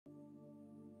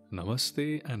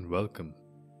Namaste and welcome.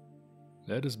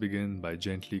 Let us begin by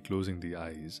gently closing the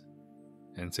eyes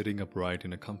and sitting upright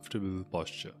in a comfortable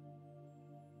posture.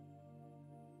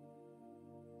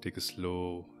 Take a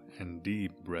slow and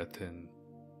deep breath in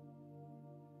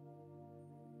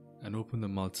and open the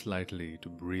mouth slightly to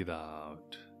breathe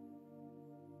out.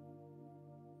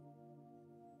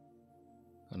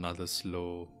 Another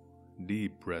slow,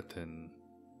 deep breath in.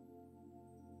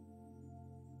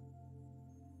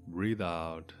 Breathe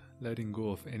out, letting go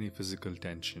of any physical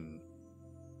tension.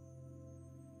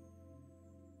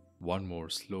 One more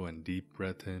slow and deep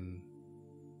breath in,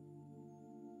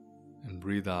 and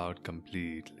breathe out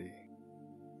completely.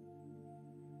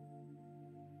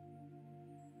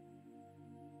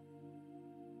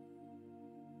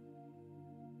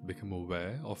 Become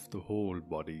aware of the whole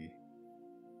body,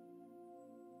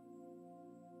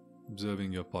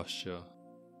 observing your posture,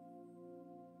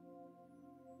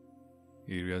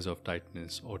 areas of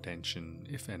tightness or tension,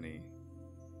 if any.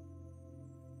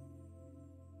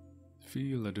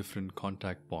 Feel the different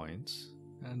contact points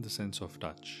and the sense of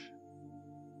touch.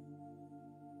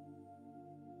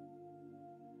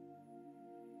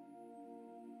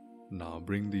 Now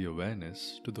bring the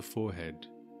awareness to the forehead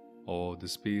or the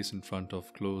space in front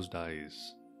of closed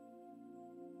eyes.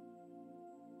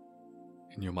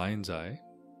 In your mind's eye,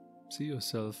 see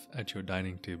yourself at your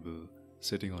dining table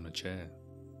sitting on a chair.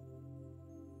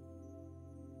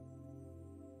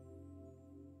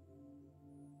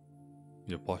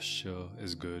 Your posture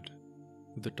is good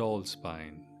with a tall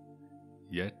spine,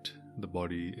 yet the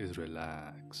body is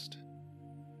relaxed.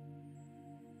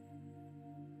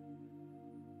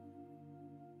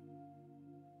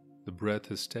 The breath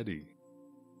is steady.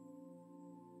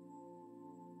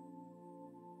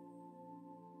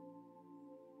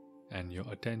 And your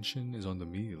attention is on the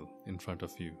meal in front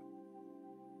of you.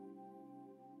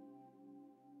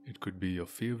 It could be your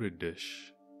favorite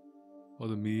dish or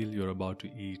the meal you're about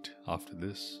to eat after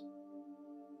this.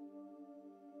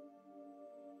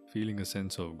 Feeling a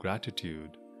sense of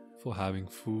gratitude for having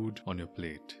food on your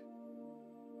plate.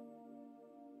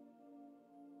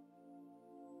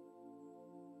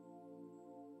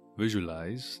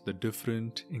 Visualize the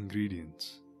different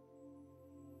ingredients.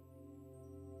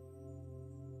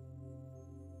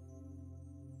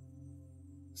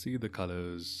 See the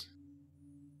colors,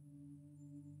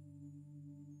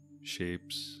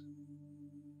 shapes,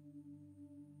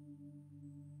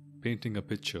 painting a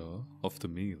picture of the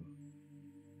meal.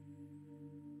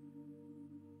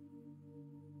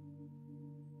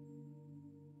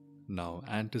 Now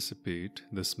anticipate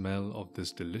the smell of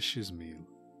this delicious meal.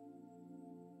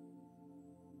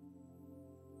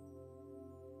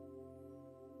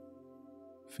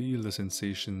 Feel the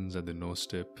sensations at the nose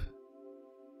tip,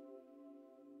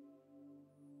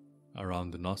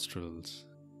 around the nostrils.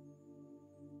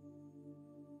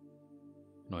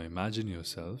 Now imagine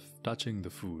yourself touching the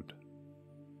food.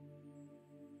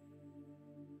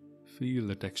 Feel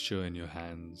the texture in your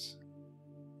hands.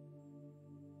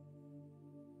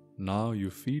 Now you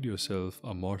feed yourself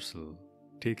a morsel,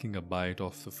 taking a bite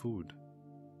of the food.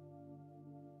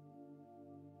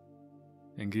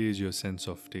 Engage your sense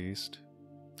of taste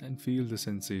and feel the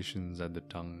sensations at the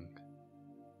tongue,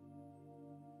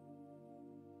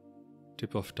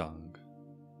 tip of tongue,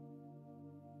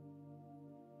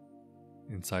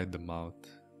 inside the mouth.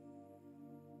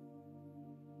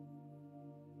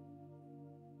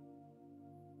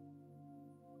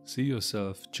 See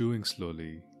yourself chewing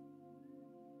slowly,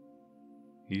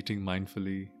 eating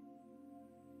mindfully,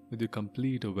 with your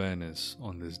complete awareness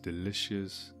on this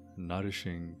delicious,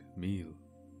 nourishing meal.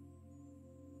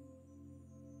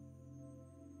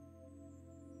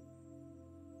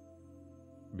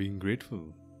 Being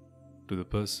grateful to the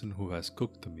person who has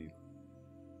cooked the meal.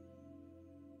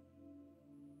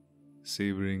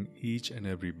 Savoring each and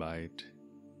every bite.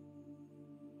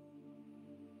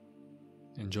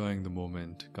 Enjoying the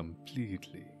moment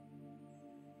completely.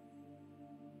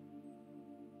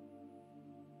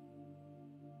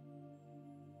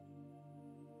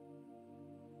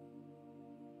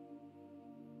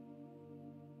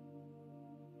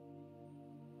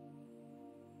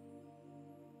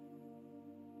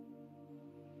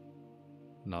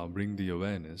 Now bring the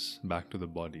awareness back to the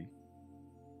body.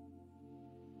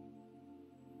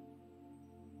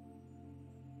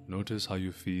 Notice how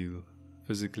you feel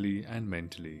physically and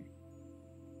mentally.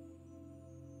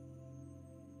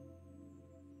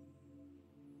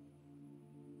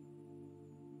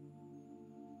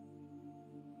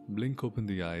 Blink open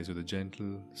the eyes with a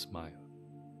gentle smile.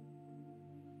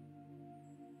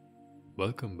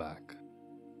 Welcome back.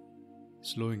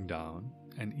 Slowing down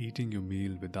and eating your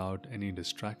meal without any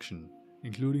distraction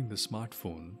including the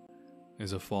smartphone,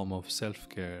 is a form of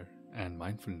self-care and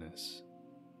mindfulness.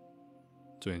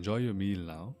 So enjoy your meal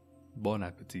now, bon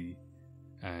appetit,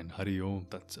 and Hari Om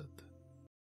Tat Sat.